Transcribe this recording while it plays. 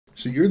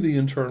So you're the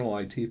internal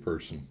IT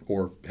person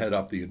or head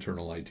up the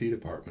internal IT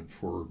department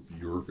for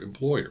your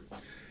employer.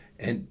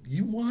 And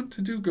you want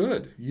to do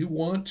good. You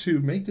want to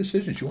make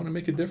decisions. You want to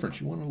make a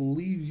difference. You want to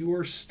leave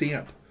your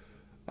stamp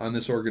on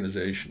this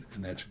organization.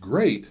 And that's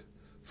great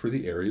for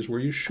the areas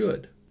where you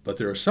should. But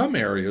there are some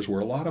areas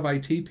where a lot of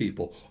IT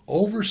people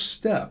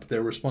overstep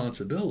their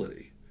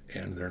responsibility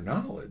and their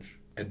knowledge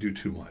and do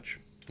too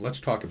much.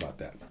 Let's talk about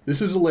that.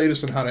 This is the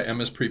latest on how to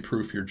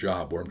MSP-proof your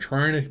job, where I'm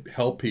trying to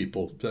help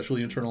people,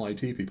 especially internal IT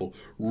people,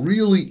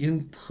 really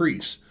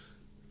increase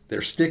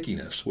their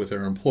stickiness with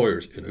their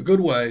employers in a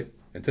good way.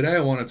 And today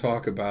I want to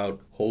talk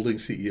about holding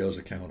CEOs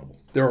accountable.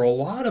 There are a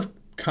lot of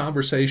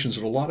conversations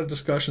and a lot of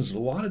discussions and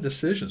a lot of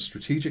decisions,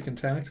 strategic and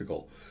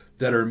tactical,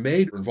 that are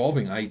made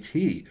involving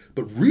IT,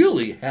 but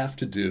really have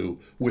to do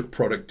with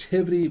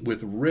productivity,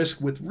 with risk,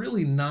 with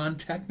really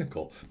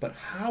non-technical, but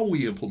how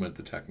we implement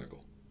the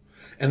technical.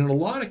 And in a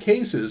lot of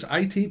cases,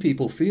 IT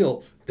people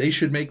feel they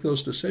should make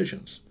those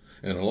decisions.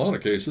 And in a lot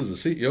of cases, the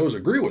CEOs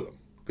agree with them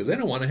because they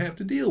don't want to have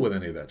to deal with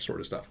any of that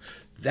sort of stuff.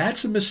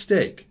 That's a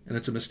mistake, and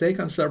it's a mistake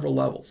on several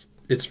levels.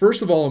 It's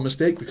first of all a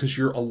mistake because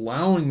you're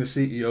allowing the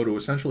CEO to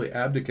essentially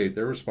abdicate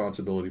their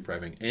responsibility for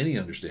having any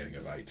understanding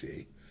of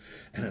IT.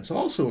 And it's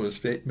also a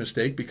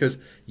mistake because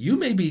you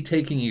may be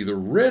taking either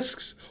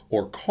risks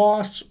or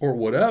costs or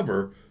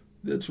whatever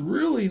that's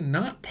really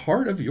not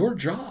part of your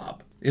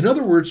job. In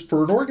other words,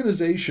 for an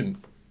organization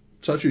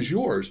such as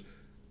yours,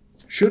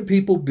 should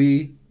people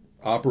be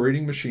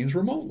operating machines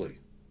remotely?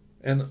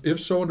 And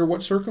if so, under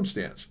what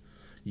circumstance?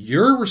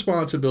 Your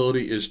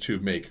responsibility is to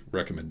make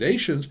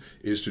recommendations,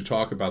 is to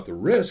talk about the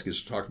risk,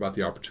 is to talk about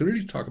the opportunity,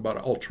 to talk about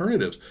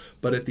alternatives.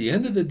 But at the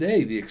end of the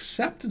day, the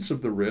acceptance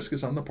of the risk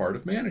is on the part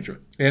of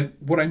management. And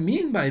what I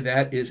mean by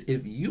that is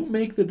if you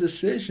make the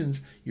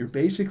decisions, you're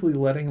basically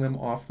letting them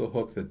off the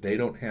hook that they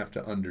don't have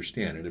to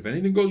understand. And if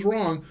anything goes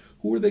wrong,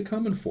 who are they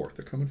coming for?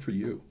 They're coming for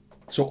you.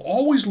 So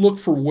always look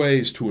for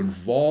ways to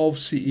involve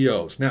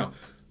CEOs. Now,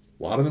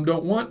 a lot of them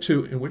don't want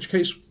to, in which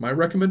case my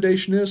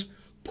recommendation is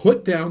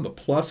put down the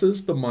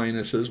pluses, the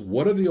minuses,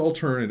 what are the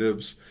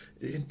alternatives,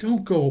 and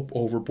don't go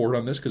overboard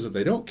on this because if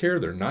they don't care,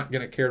 they're not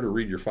going to care to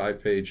read your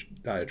 5-page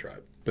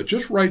diatribe. But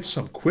just write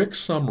some quick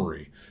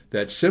summary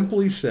that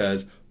simply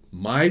says,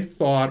 my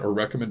thought or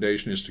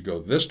recommendation is to go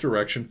this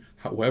direction.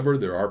 However,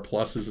 there are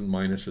pluses and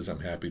minuses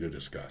I'm happy to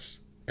discuss.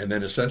 And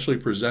then essentially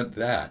present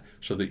that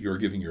so that you're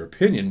giving your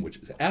opinion, which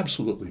is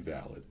absolutely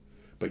valid,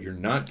 but you're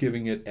not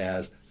giving it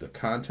as the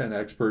content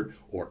expert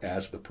or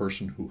as the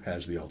person who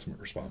has the ultimate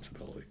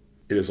responsibility.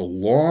 It is a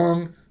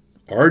long,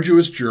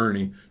 arduous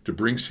journey to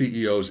bring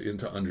CEOs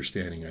into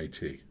understanding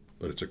IT,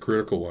 but it's a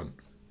critical one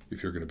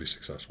if you're going to be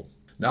successful.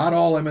 Not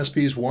all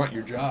MSPs want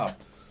your job.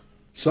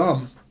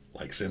 Some,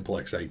 like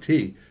Simplex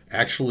IT,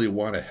 actually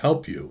want to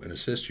help you and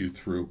assist you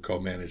through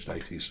co-managed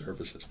IT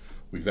services.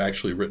 We've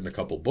actually written a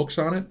couple books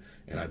on it,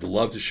 and I'd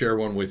love to share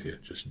one with you.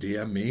 Just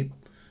DM me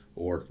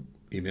or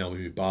email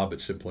me,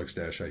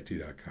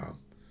 bob@simplex-it.com,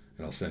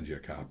 and I'll send you a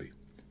copy.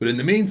 But in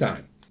the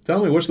meantime,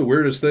 tell me what's the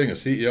weirdest thing a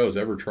CEO has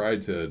ever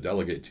tried to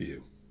delegate to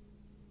you?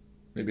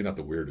 Maybe not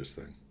the weirdest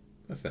thing,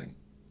 a thing.